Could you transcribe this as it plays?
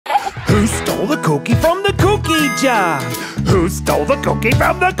Who stole the cookie from the cookie jar? Who stole the cookie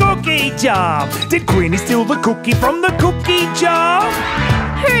from the cookie jar? Did Quinny steal the cookie from the cookie jar?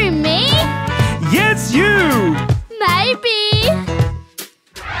 Who, me? Yes, you! Maybe.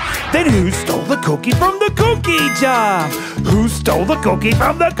 Then who stole the cookie from the cookie jar? Who stole the cookie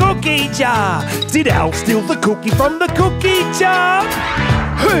from the cookie jar? Did Al steal the cookie from the cookie jar?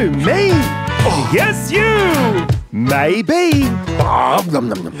 Who, me? Yes, you! Maybe.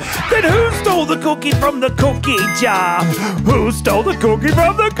 Then who stole the cookie from the cookie jar? Who stole the cookie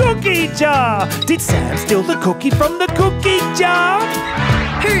from the cookie jar? Did Sam steal the cookie from the cookie jar?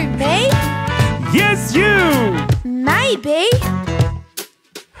 Who, me? Yes, you! Maybe.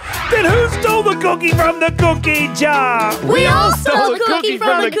 Then who stole the cookie from the cookie jar? We all stole the cookie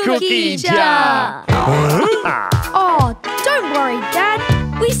from the cookie jar. Oh, don't worry, Dad.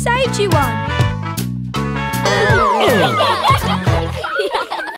 We saved you one.